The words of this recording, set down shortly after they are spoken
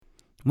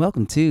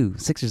Welcome to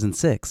Sixers and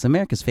Six,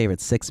 America's favorite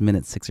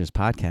 6-minute Sixers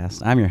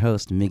podcast. I'm your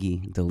host,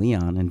 Miggy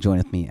DeLeon, and join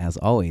with me, as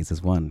always,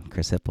 is one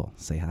Chris Hipple.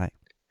 Say hi.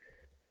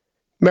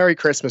 Merry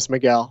Christmas,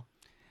 Miguel.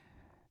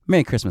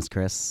 Merry Christmas,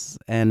 Chris,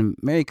 and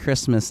Merry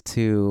Christmas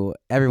to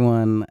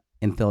everyone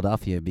in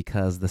Philadelphia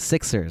because the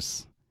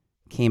Sixers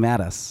came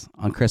at us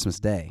on Christmas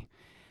Day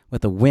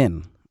with a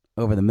win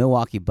over the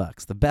Milwaukee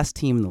Bucks, the best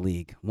team in the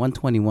league,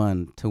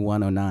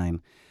 121-109,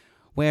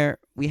 where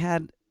we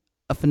had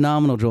a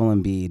phenomenal Joel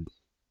Embiid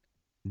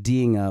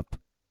D'ing up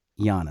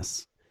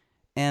Giannis.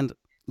 And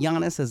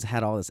Giannis has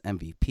had all this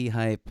MVP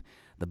hype.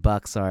 The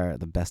Bucks are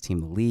the best team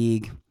in the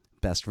league,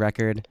 best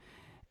record.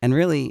 And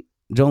really,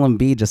 Joel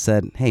Embiid just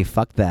said, hey,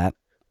 fuck that.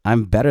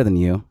 I'm better than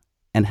you,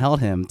 and held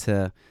him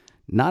to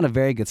not a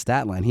very good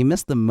stat line. He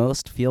missed the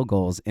most field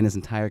goals in his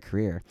entire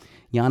career.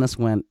 Giannis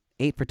went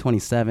 8 for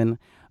 27,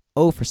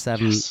 0 for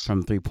 7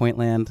 from three-point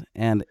land,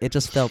 and it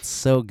just felt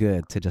so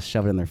good to just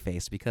shove it in their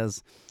face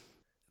because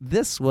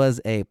this was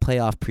a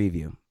playoff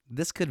preview.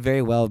 This could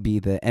very well be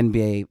the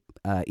NBA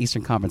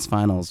Eastern Conference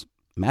Finals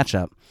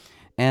matchup,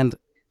 and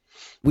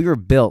we were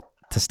built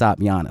to stop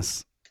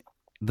Giannis.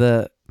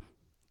 The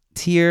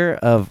tier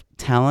of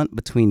talent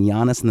between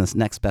Giannis and this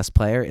next best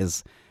player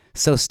is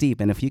so steep,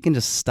 and if you can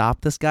just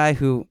stop this guy,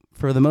 who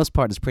for the most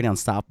part is pretty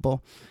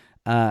unstoppable,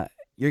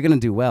 you're going to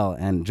do well,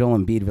 and Joel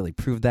Embiid really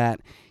proved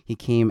that. He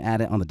came at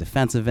it on the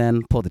defensive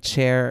end, pulled a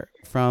chair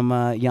from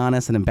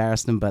Giannis and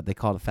embarrassed him, but they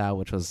called a foul,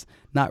 which was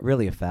not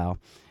really a foul.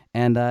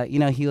 And,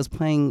 he was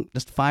playing,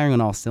 just firing on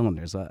all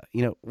cylinders.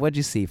 What did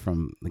you see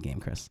from the game,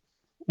 Chris?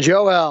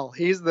 Joel,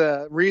 he's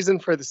the reason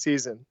for the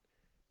season.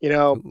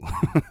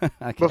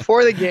 Okay.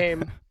 Before the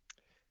game,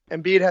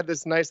 Embiid had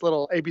this nice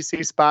little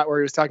ABC spot where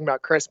he was talking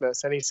about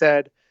Christmas, and he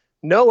said,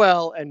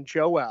 Noel and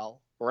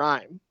Joel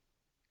rhyme.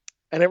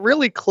 And it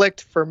really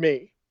clicked for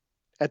me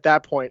at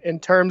that point in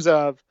terms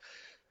of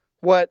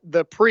what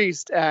the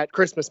priest at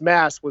Christmas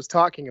Mass was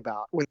talking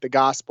about with the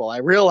gospel. I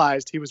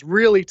realized he was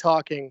really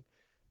talking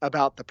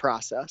about the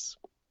process.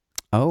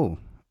 Oh,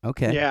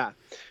 okay. Yeah.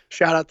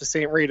 Shout out to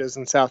St. Rita's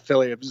in South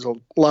Philly. It was a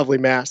lovely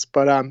mass.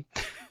 But,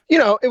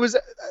 it was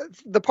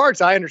the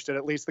parts I understood,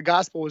 at least, the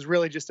gospel was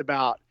really just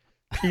about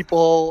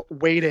people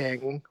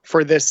waiting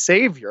for this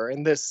savior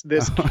and this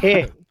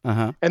king.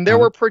 And there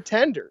were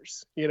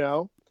pretenders,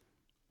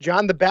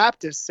 John the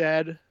Baptist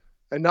said,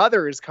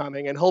 another is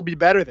coming and he'll be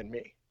better than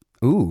me.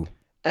 Ooh.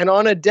 And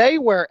on a day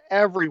where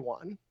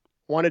everyone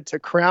wanted to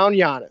crown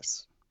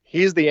Giannis,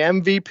 he's the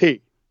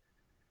MVP.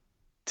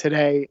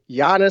 Today,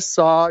 Giannis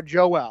saw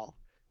Joel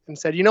and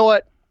said, you know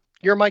what?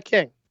 You're my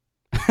king.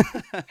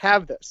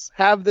 Have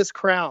this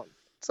crown.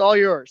 It's all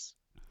yours.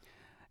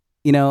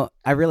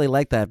 I really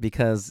like that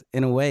because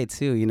in a way,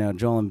 too,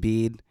 Joel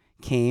Embiid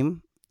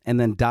came and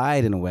then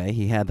died in a way.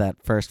 He had that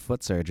first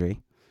foot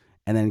surgery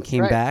and then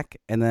came back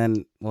and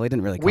then, he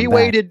didn't really come back. We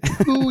waited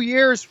 2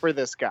 years for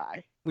this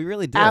guy. We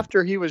really did.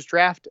 After he was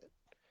drafted.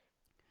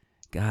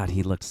 God,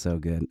 he looked so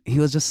good. He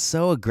was just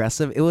so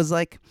aggressive. It was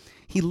like,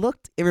 it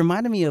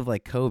reminded me of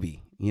like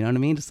Kobe. You know what I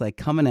mean? Just like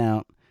coming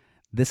out,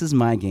 this is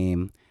my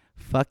game.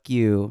 Fuck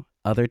you,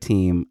 other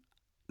team.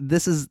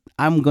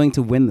 I'm going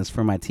to win this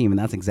for my team. And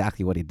that's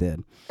exactly what he did.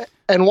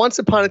 And once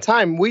upon a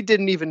time, we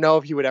didn't even know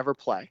if he would ever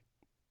play.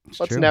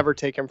 Let's true. never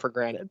take him for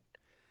granted.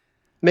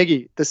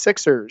 Miggy, the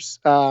Sixers,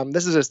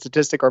 this is a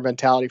statistic or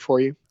mentality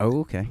for you. Oh,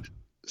 okay.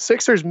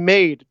 Sixers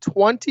made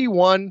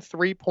 21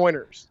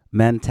 three-pointers.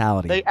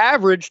 Mentality. They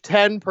averaged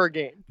 10 per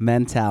game.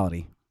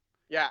 Mentality.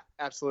 Yeah,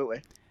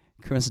 absolutely.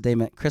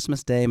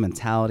 Christmas Day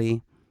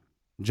mentality.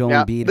 Joel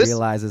Embiid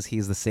realizes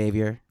he's the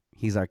savior.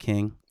 He's our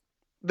king.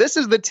 This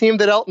is the team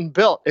that Elton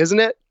built, isn't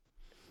it?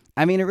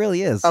 I mean, it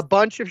really is. A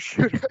bunch of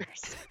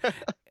shooters.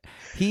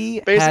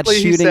 He had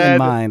shooting in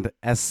mind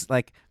as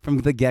like from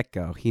the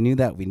get-go. He knew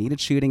that we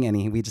needed shooting,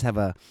 and we just have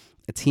a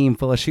team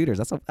full of shooters.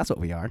 That's what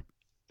we are.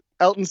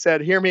 Elton said,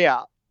 hear me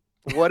out.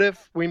 What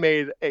if we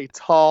made a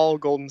tall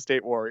Golden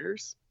State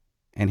Warriors?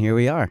 And here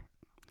we are.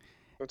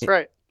 That's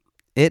right.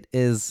 It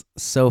is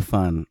so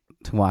fun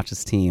to watch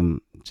this team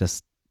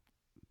just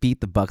beat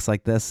the Bucks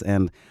like this,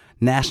 and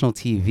national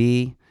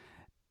TV.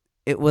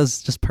 It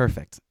was just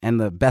perfect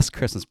and the best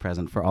Christmas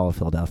present for all of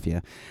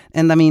Philadelphia.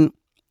 And I mean,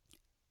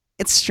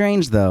 it's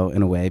strange though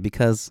in a way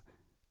because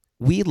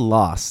we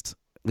lost.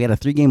 We had a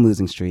 3-game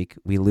losing streak.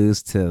 We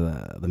lose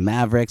to the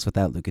Mavericks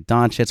without Luka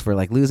Doncic. We're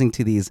like losing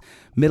to these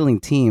middling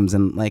teams,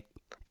 and like,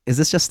 is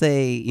this just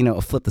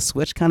a flip the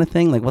switch kind of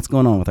thing? Like, what's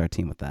going on with our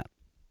team with that?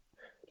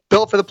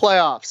 Built for the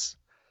playoffs.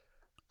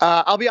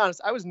 I'll be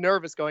honest. I was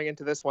nervous going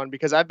into this one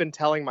because I've been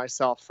telling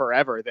myself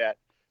forever that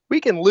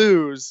we can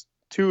lose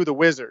to the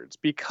Wizards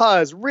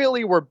because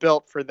really we're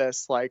built for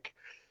this like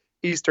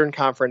Eastern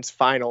Conference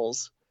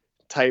Finals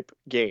type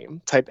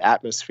game, type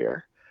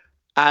atmosphere.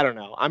 I don't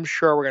know. I'm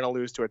sure we're going to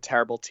lose to a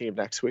terrible team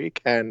next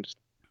week, and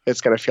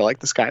it's going to feel like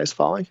the sky is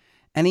falling.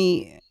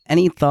 Any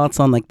thoughts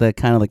on like the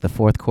kind of like the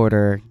fourth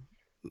quarter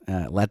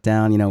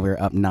letdown? We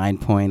were up 9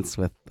 points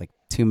with like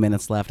 2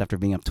 minutes left after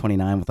being up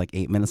 29 with like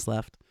 8 minutes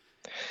left.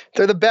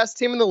 They're the best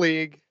team in the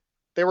league.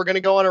 They were going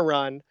to go on a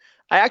run.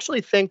 I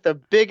actually think the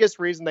biggest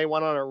reason they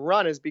went on a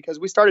run is because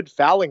we started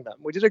fouling them.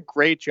 We did a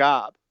great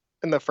job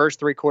in the first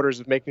 3 quarters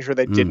of making sure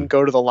they didn't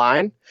go to the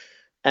line.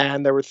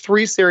 And there were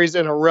 3 series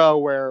in a row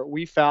where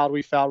we fouled.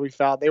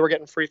 They were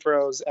getting free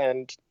throws,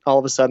 and all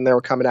of a sudden they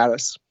were coming at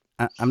us.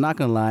 I'm not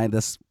going to lie.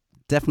 This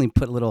definitely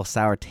put a little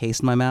sour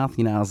taste in my mouth.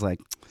 I was like,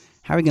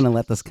 how are we going to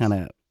let this kind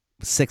of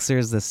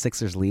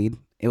Sixers lead?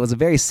 It was a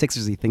very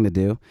Sixers-y thing to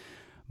do.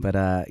 But,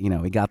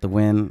 we got the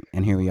win,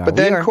 and here we are. But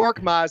then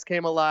Korkmaz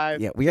came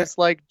alive, just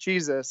like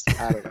Jesus.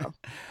 I don't know.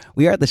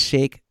 We are at the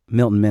Shake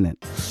Milton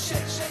Minute.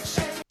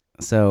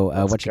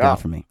 So what you got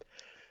for me?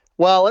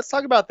 Well, let's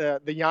talk about the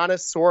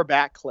Giannis sore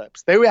back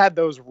clips. They had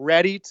those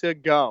ready to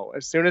go.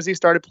 As soon as he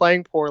started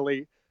playing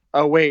poorly,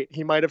 oh, wait,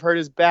 he might have hurt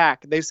his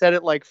back. They said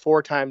it like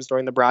 4 times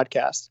during the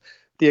broadcast.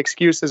 The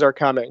excuses are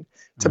coming.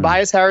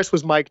 Tobias Harris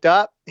was mic'd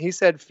up. He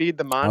said, feed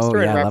the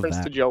monster in reference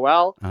to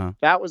Joel.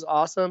 That was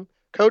awesome.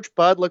 Coach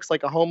Bud looks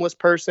like a homeless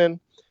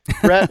person.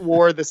 Brett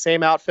wore the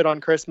same outfit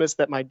on Christmas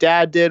that my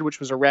dad did, which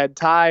was a red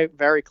tie.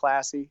 Very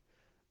classy.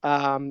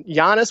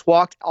 Giannis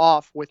walked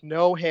off with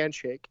no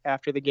handshake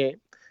after the game.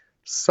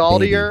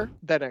 Saltier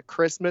than a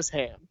Christmas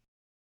ham.